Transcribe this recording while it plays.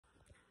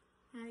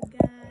Hi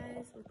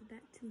guys, welcome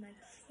back to my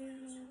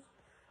channel.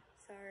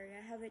 Sorry,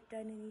 I haven't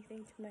done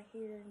anything to my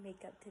hair and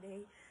makeup today,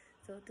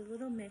 so it's a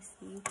little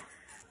messy.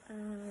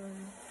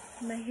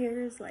 My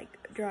hair is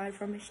like dried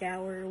from a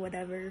shower or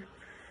whatever.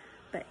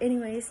 But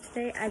anyways,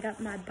 today I got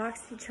my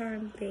Boxy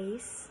Charm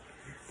base.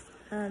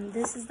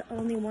 This is the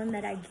only one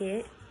that I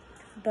get,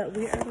 but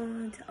we are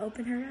going to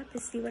open her up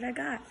and see what I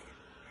got.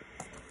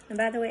 And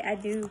by the way, I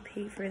do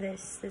pay for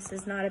this. This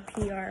is not a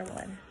PR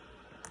one.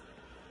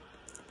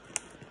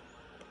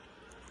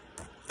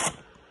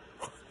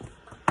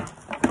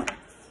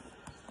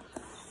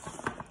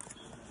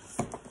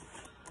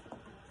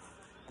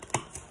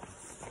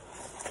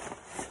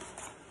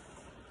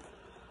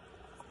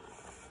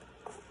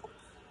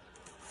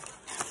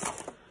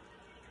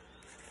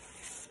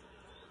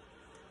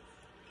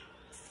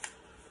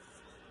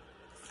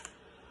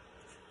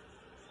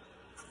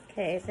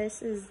 Okay,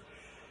 this is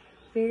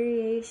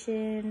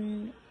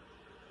variation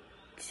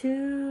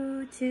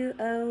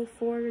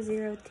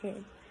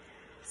 2204010.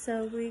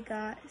 So we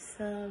got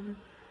some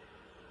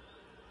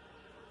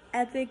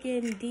Epic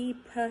and D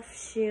Puff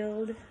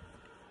Shield.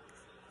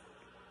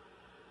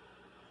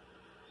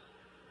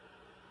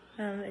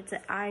 It's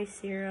an eye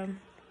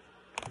serum.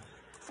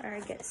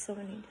 I get so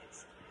many.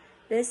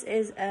 This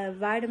is a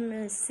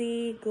vitamin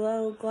C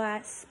Glow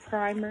Glass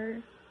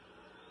Primer.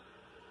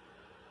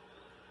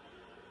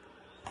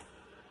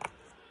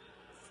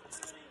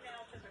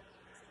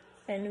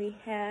 And we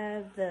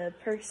have the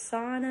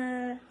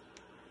Persona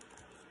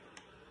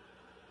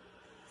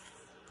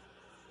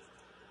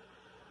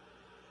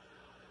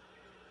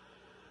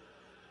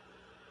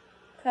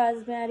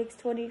Cosmetics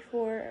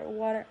 24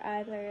 Water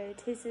Eyeliner.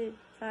 It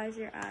intensifies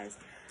your eyes.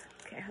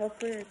 Okay,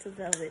 hopefully it's a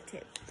velvet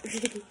tip.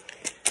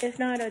 If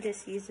not, I'll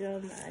just use it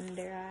on my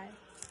under eye.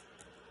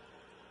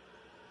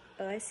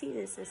 Oh, I see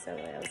this is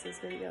someone else's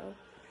video.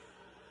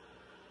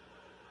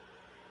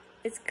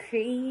 It's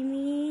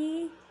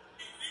creamy.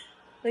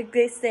 Like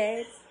they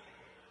said.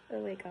 Oh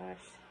my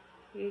gosh.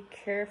 Be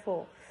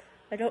careful.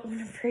 I don't want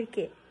to break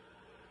it.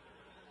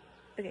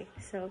 Okay,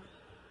 so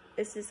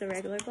this is a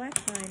regular black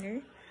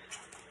liner.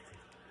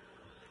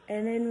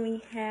 And then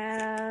we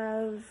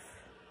have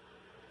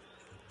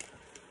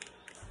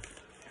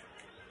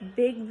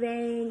Big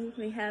Bang.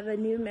 We have a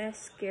new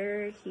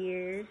mascara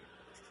here,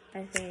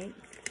 I think.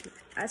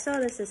 I saw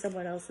this in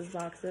someone else's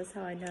box. That's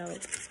how I know.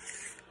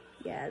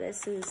 Yeah,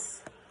 this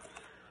is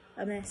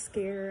a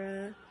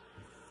mascara.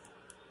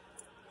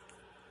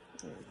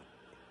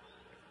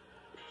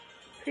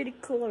 Pretty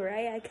cool,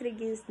 right? I could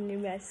have used a new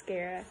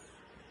mascara.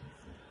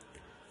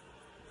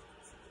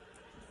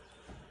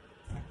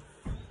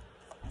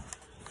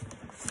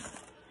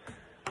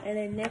 And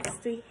then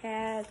next we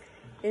have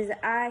is an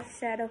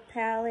eyeshadow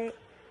palette.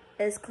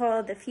 It's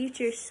called The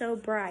Future So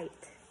Bright.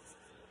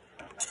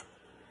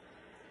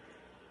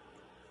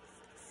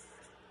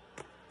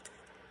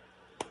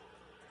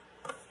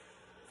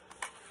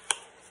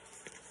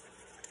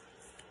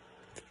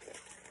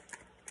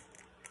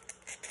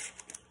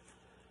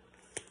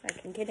 I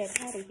can get it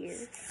out of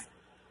here.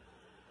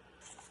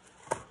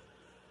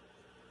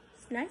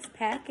 It's nice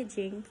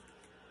packaging,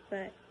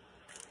 but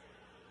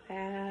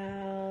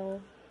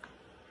wow,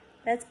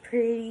 that's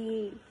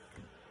pretty.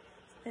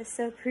 That's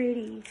so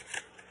pretty.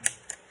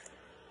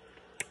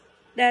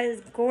 That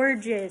is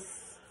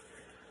gorgeous.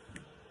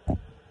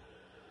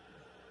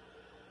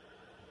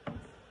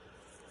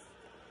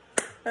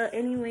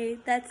 Anyway,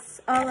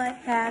 that's all I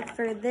had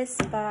for this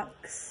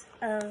box.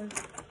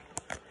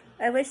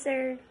 I wish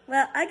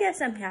well, I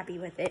guess I'm happy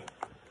with it.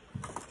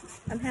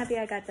 I'm happy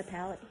I got the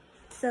palette.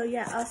 So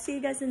yeah, I'll see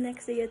you guys in the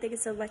next video. Thank you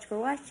so much for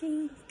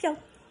watching. Ciao.